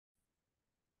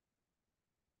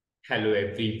Hello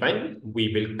everyone,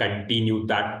 we will continue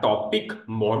the topic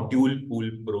module pool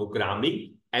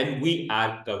programming and we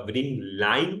are covering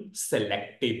line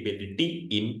selectability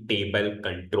in table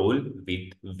control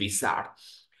with Wizard.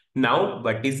 Now,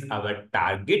 what is our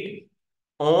target?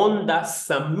 On the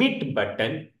submit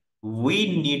button,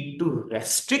 we need to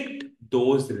restrict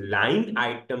those line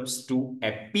items to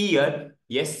appear,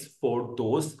 yes, for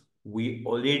those we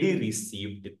already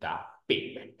received the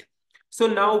payment. So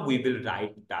now we will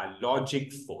write the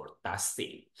logic for the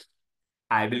same.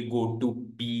 I will go to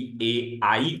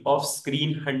PAI of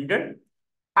screen 100.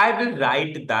 I will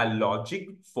write the logic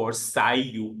for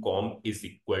sci-ucom is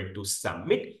equal to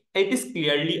submit. It is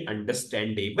clearly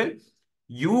understandable.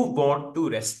 You want to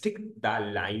restrict the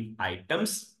line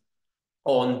items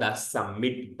on the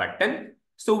submit button.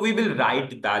 So we will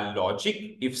write the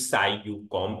logic if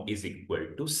sci-ucom is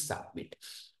equal to submit.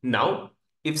 Now,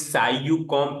 if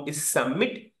sci-ucom is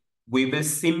submit, we will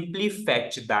simply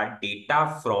fetch the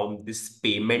data from this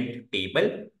payment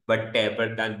table,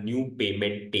 whatever the new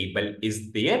payment table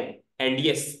is there. And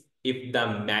yes, if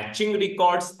the matching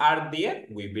records are there,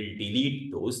 we will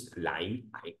delete those line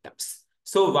items.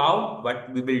 So wow,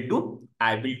 what we will do,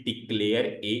 I will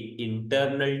declare a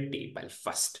internal table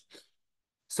first.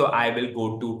 So I will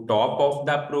go to top of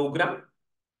the program.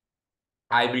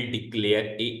 I will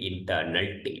declare a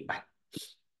internal table.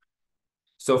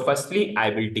 So firstly, I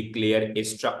will declare a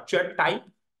structure type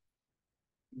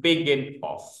begin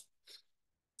of.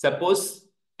 Suppose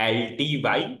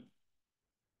LTY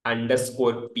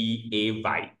underscore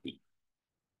PAYT.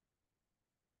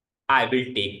 I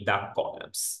will take the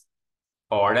columns.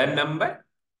 Order number,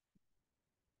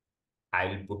 I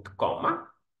will put comma,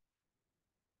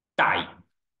 type,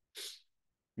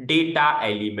 data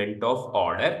element of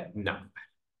order number.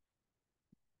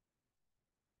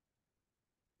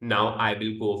 Now I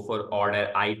will go for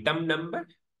order item number,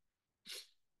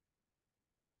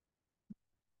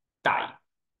 type,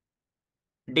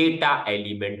 data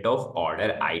element of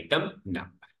order item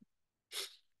number.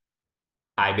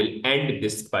 I will end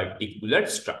this particular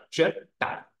structure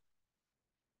type.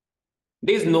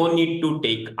 There is no need to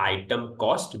take item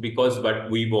cost because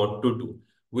what we want to do,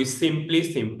 we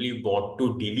simply want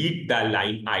to delete the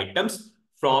line items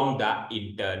from the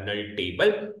internal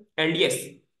table. And yes,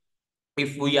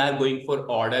 if we are going for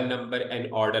order number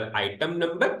and order item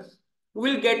number,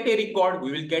 we'll get a record,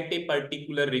 we will get a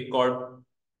particular record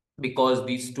because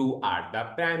these two are the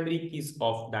primary keys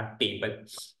of the table.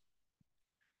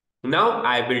 Now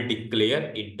I will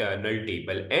declare internal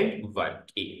table and work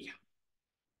area.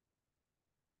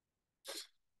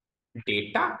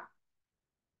 Data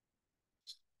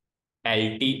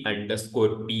LT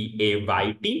underscore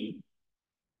PAYT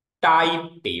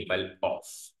type table of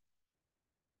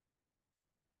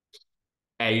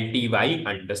LTY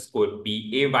underscore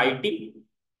PAYT,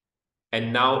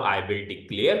 and now I will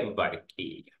declare work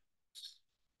area.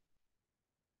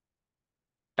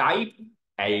 Type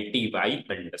LTY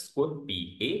underscore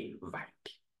PAYT.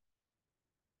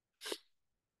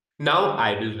 Now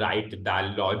I will write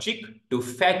the logic to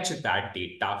fetch that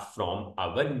data from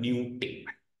our new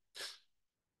table.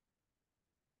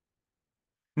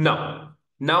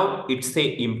 Now it's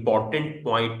a important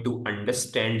point to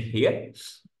understand here.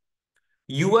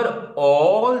 Your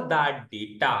all that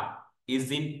data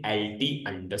is in LT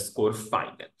underscore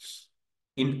final.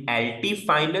 In LT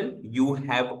final, you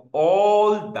have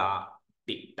all the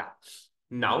data.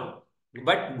 Now,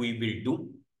 what we will do,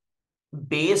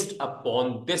 based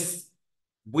upon this,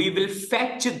 we will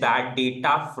fetch that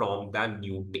data from the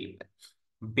new table.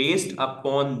 Based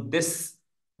upon this,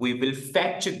 we will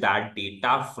fetch that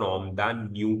data from the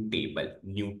new table.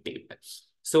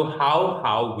 So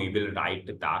how we will write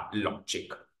the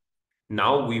logic?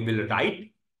 Now we will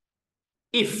write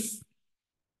if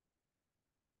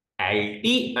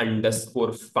LT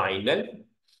underscore final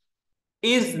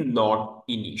is not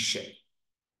initial,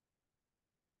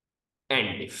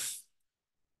 and if.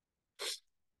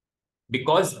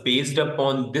 Because based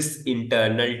upon this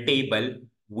internal table,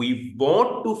 we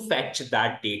want to fetch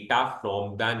that data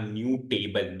from the new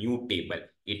table.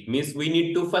 It means we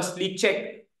need to firstly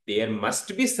check there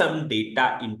must be some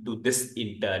data into this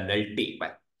internal table.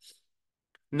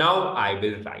 Now I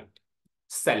will write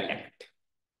select.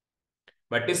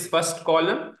 What is first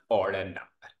column? Order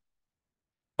number.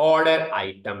 Order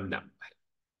item number.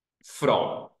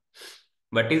 From.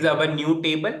 What is our new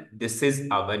table? This is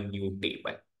our new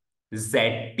table.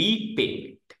 ZP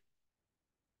payment.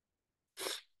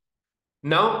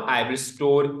 Now I will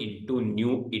store into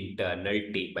new internal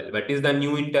table. What is the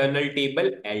new internal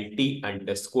table? LT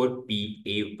underscore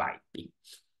PAYT.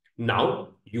 Now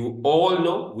you all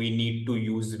know we need to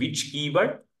use which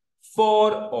keyword?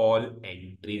 for all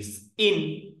entries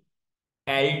in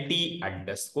LT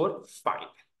underscore final.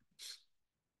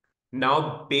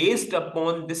 Now, based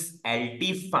upon this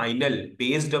LT final,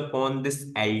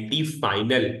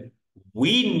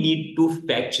 we need to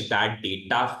fetch that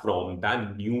data from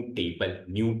the new table.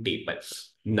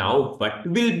 Now, what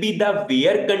will be the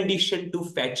where condition to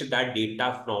fetch that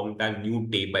data from the new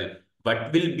table?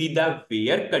 What will be the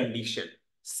where condition?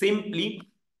 Simply,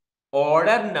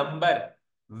 order number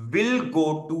will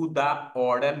go to the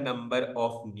order number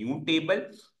of new table.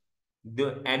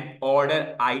 An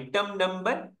order item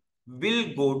number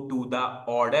will go to the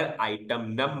order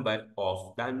item number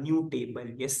of the new table.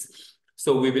 Yes.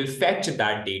 So we will fetch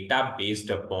that data based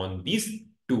upon these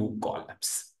two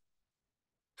columns.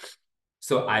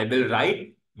 So I will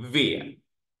write where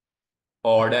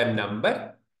order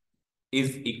number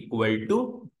is equal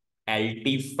to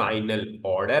LT final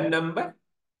order number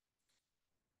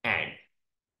and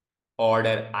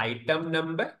order item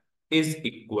number is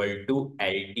equal to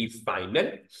LT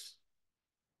final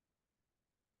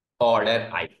order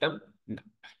item number.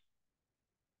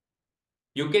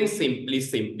 You can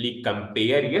simply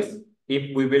compare. Yes,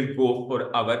 if we will go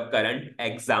for our current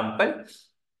example,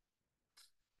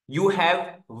 you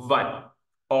have 1.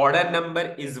 Order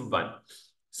number is 1.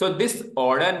 So this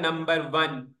order number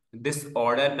 1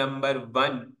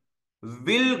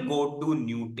 will go to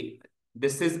new table.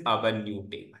 This is our new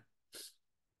table.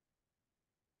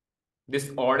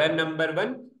 This order number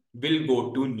 1 will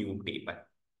go to new table.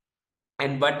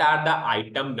 And what are the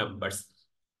item numbers?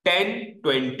 10,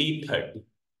 20, 30.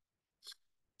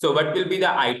 So what will be the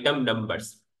item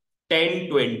numbers? 10,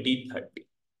 20, 30.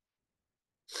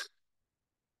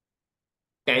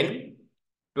 10,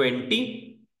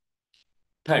 20,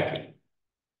 30.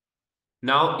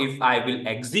 Now, if I will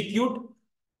execute,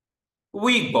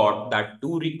 we got that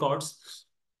 2 records.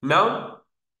 Now,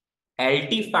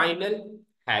 LT final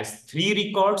has 3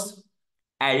 records.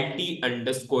 LT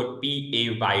underscore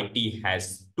PAYT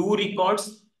has 2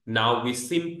 records. Now, we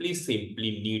simply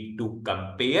need to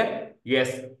compare.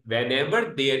 Yes,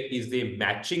 whenever there is a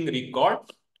matching record,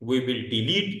 we will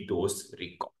delete those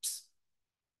records.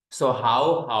 So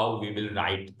how we will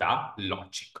write the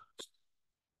logic?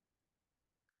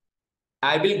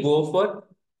 I will go for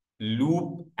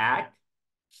loop at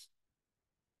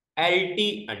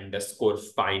LT underscore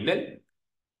final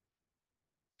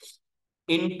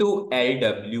into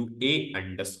LWA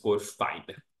underscore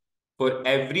final. For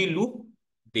every loop,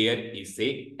 there is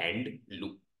a end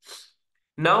loop.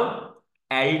 Now,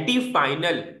 LT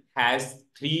final has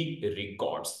 3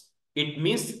 records. It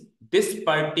means this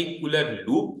particular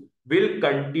loop will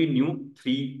continue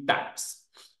 3 times.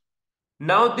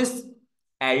 Now, this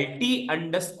LT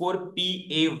underscore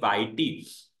PAYT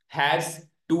has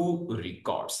 2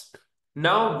 records.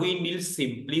 Now, we will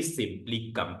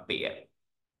simply compare.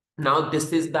 Now,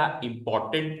 this is the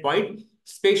important point.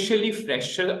 Especially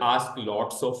freshers ask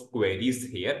lots of queries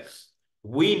here.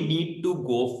 We need to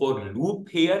go for loop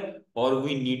here or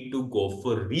we need to go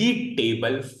for read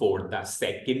table for the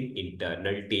second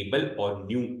internal table or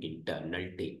new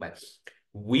internal table.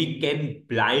 We can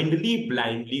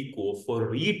blindly go for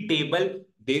read table.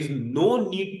 There's no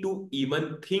need to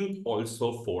even think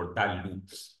also for the loop.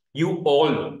 You all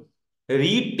know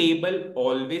read table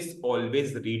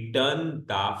always return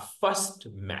the first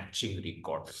matching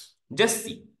record. Just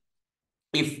see,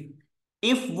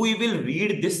 if we will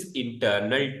read this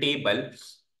internal table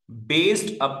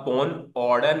based upon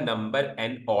order number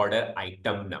and order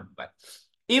item number,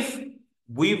 if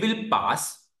we will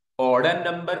pass order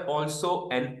number also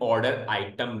and order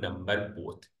item number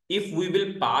both, if we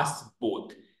will pass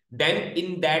both, then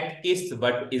in that case,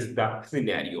 what is the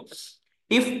scenario?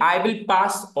 If I will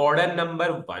pass order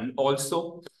number 1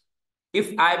 also,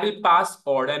 if I will pass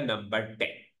order number 10,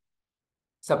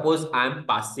 suppose I am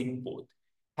passing both.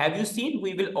 Have you seen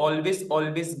we will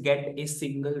always get a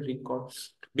single record?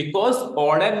 Because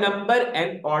order number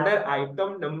and order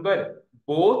item number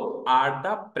both are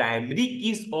the primary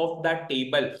keys of the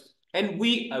table and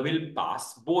we will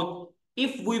pass both.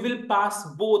 If we will pass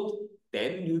both,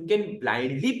 then you can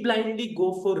blindly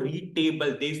go for read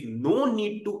table. There's no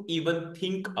need to even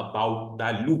think about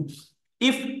the loop.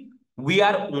 If we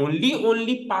are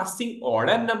only passing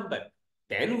order number,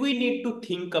 then we need to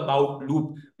think about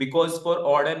loop, because for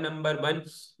order number 1,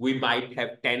 we might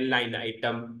have 10 line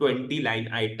item, 20 line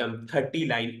item, 30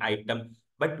 line item,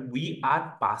 but we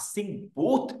are passing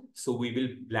both. So we will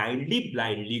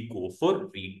blindly go for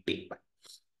read table.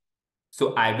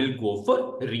 So I will go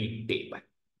for read table.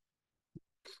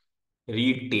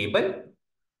 Read table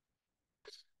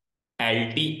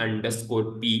LT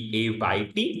underscore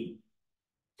PAYT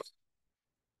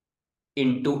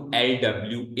into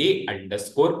LWA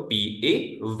underscore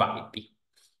PAYT.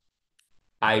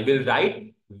 I will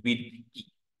write with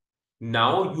key.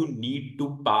 Now you need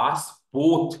to pass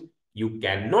both. You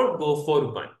cannot go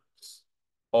for one.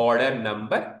 Order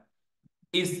number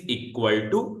is equal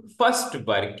to first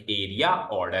work area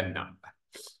order number.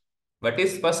 What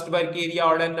is first work area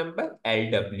order number?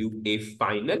 LWA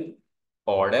final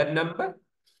order number.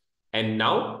 And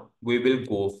now we will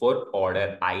go for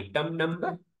order item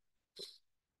number.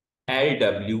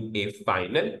 LWA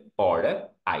final order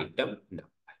item number.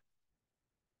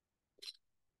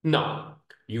 Now,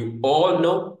 you all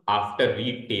know after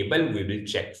read table, we will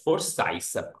check for size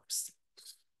sub RC.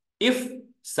 If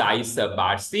size sub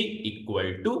RC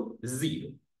equal to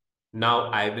 0. Now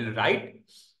I will write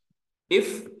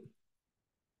if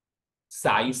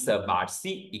size sub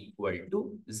RC equal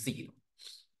to 0.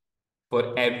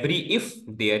 For every if,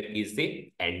 there is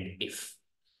a and if.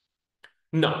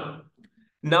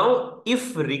 Now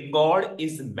if record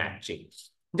is matching,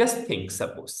 just think,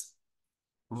 suppose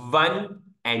 1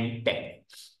 and 10.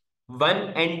 1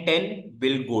 and 10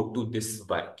 will go to this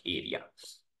work area.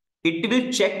 It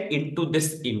will check into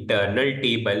this internal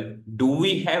table. Do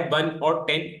we have 1 or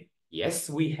 10? Yes,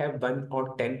 we have 1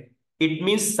 or 10. It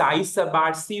means size sub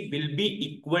RC will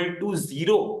be equal to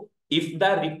 0. If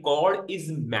the record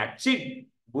is matching,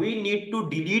 we need to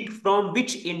delete from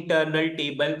which internal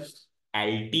table?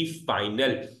 LT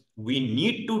final. We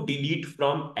need to delete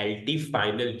from LT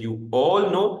final. You all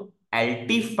know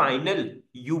LT final,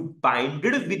 you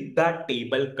binded with the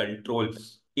table control.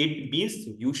 It means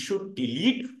you should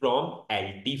delete from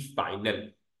LT final.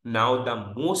 Now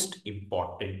the most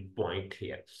important point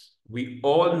here. We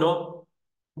all know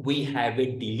we have a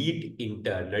delete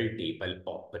internal table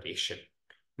operation.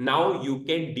 Now you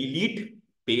can delete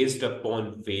based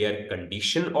upon where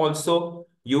condition also.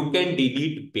 You can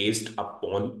delete based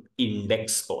upon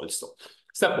index also.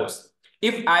 Suppose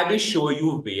if I will show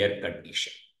you where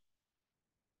condition,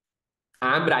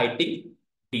 I am writing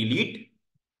delete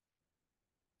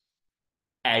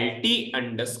LT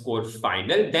underscore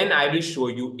final. Then I will show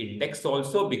you index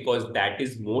also because that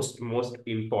is most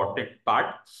important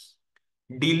part.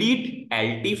 Delete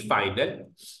LT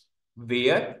final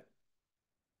where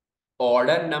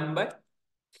order number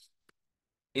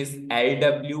is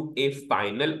LWA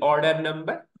final order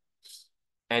number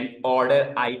and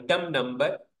order item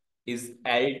number is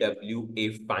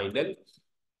LWA final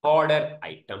order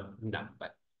item number.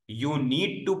 You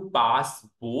need to pass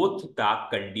both the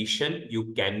condition.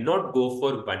 You cannot go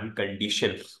for one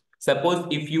condition. Suppose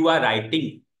if you are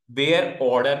writing where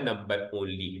order number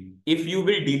only, if you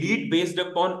will delete based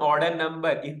upon order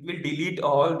number, it will delete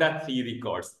all the 3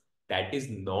 records. That is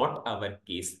not our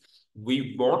case.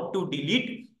 We want to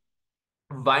delete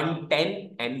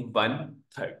 110 and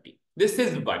 130. This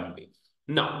is one way.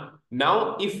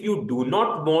 Now, if you do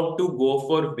not want to go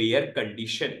for where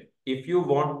condition, if you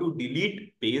want to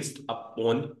delete based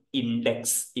upon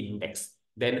index,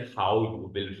 then how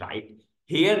you will write?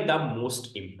 Here the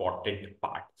most important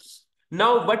part.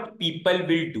 Now what people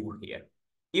will do here,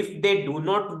 if they do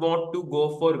not want to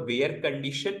go for where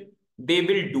condition, they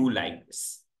will do like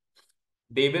this.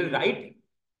 They will write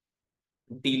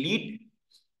delete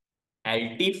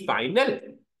LT final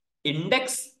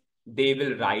index, they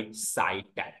will write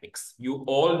Sci-Tabix. You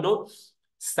all know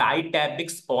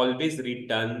Sci-Tabix always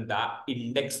return the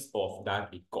index of the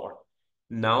record.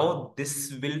 Now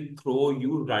this will throw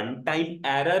you runtime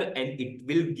error and it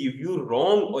will give you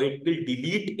wrong or it will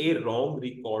delete a wrong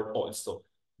record also.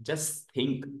 Just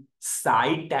think,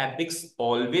 Sci-Tabix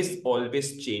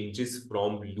always changes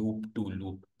from loop to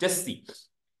loop. Just see.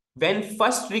 When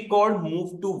first record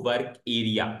moved to work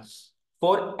area,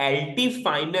 for LT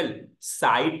final,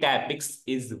 Sci-Tabix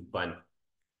is 1.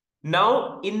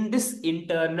 Now, in this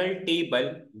internal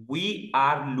table, we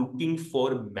are looking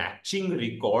for matching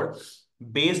record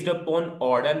based upon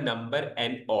order number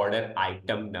and order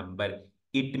item number.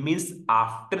 It means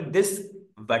after this,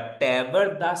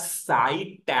 whatever the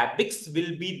Sci-Tabix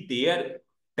will be there,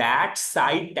 that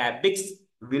Sci-Tabix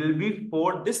will be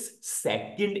for this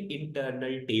second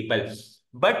internal table.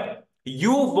 But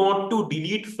you want to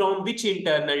delete from which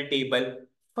internal table?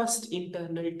 First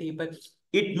internal table.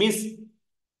 It means,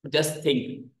 just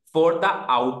think, for the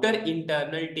outer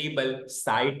internal table,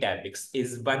 Sci-Tabix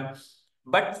is 1.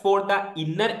 But for the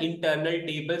inner internal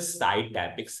table,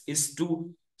 Sci-Tabix is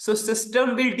 2. So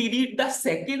system will delete the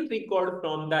second record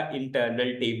from the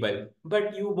internal table,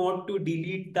 but you want to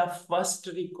delete the first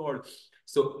record.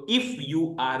 So if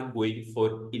you are going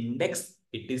for index,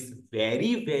 it is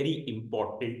very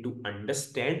important to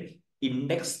understand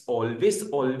index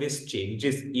always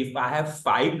changes. If I have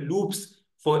 5 loops,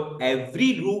 For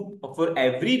every root, for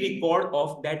every record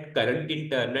of that current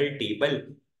internal table,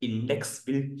 index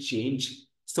will change.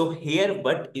 So here,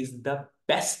 what is the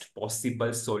best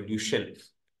possible solution?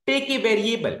 Take a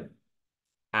variable.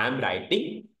 I'm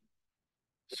writing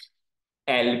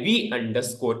LV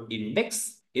underscore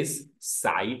index is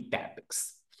side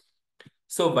tabix.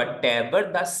 So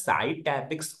whatever the side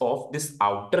tabix of this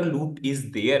outer loop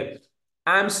is there,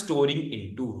 I'm storing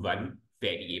into one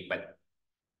variable.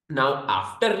 Now,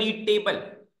 after read table,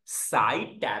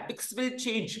 side tabix will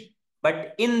change.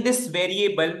 But in this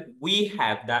variable, we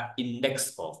have the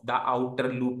index of the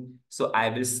outer loop. So I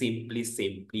will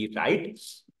simply write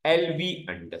LV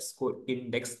underscore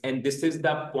index. And this is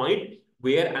the point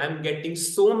where I'm getting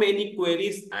so many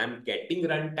queries. I'm getting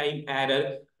runtime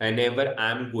error whenever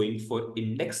I'm going for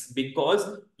index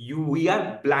because we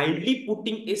are blindly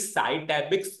putting a side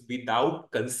tabix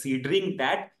without considering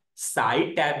that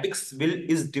side tabix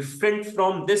is different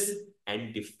from this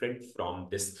and different from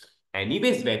this.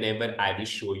 Anyways, whenever I will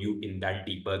show you in that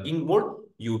debugging mode,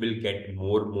 you will get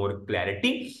more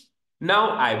clarity. Now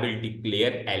I will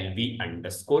declare LV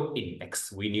underscore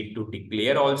index. We need to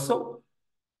declare also.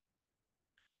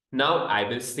 Now I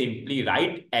will simply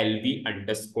write LV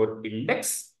underscore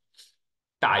index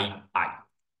type I.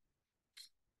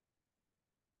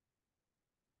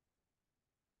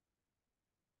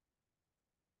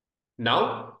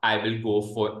 Now I will go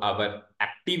for our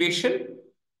activation.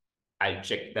 I'll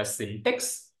check the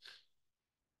syntax.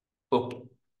 Okay.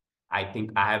 I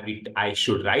think I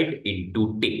should write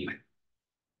into table.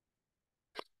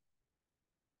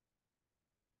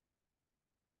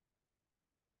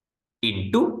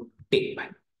 Into table.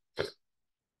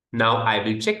 Now I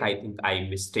will check. I think I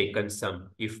mistaken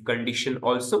some if condition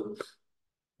also.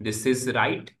 This is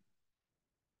right.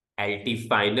 LT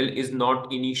final is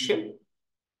not initial.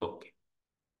 Okay.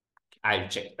 I'll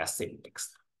check the syntax.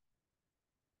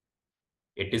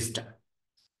 It is done.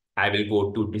 I will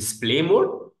go to display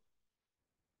mode.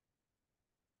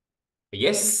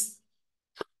 Yes.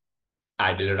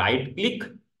 I will right click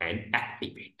and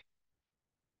activate.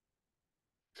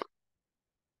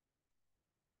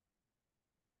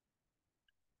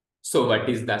 So what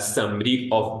is the summary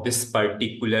of this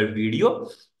particular video?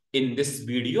 In this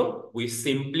video, we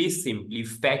simply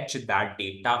fetch that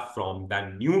data from the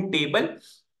new table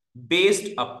based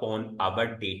upon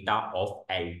our data of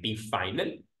LT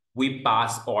final. We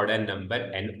pass order number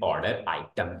and order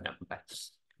item number.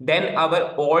 Then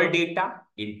our all data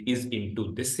it is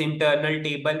into this internal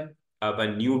table.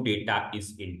 Our new data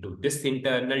is into this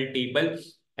internal table.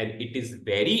 And it is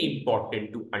very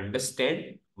important to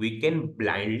understand we can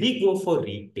blindly go for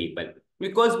read table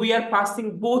because we are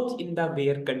passing both in the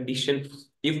where condition.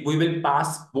 If we will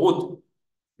pass both,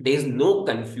 there is no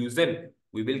confusion.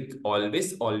 We will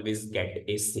always get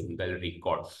a single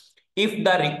record. If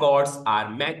the records are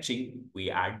matching,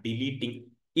 we are deleting.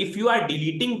 If you are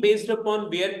deleting based upon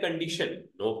where condition,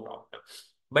 no problem.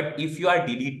 But if you are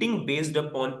deleting based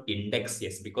upon index,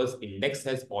 yes, because index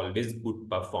has always good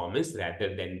performance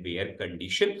rather than where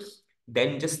condition,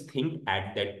 then just think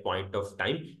at that point of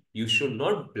time, you should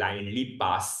not blindly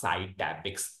pass side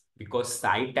tabix because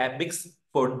side tabix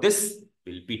for this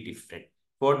will be different.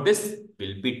 For this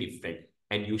will be different.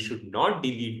 And you should not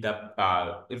delete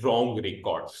the wrong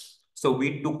record. So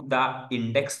we took the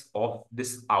index of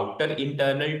this outer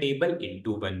internal table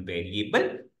into one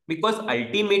variable because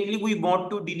ultimately we want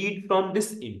to delete from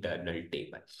this internal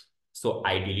table. So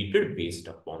I deleted based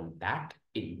upon that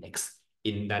index.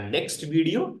 In the next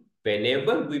video,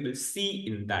 whenever we will see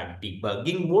in that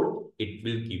debugging mode, it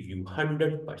will give you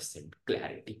 100%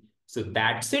 clarity. So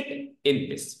that's it in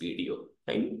this video.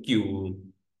 Thank you.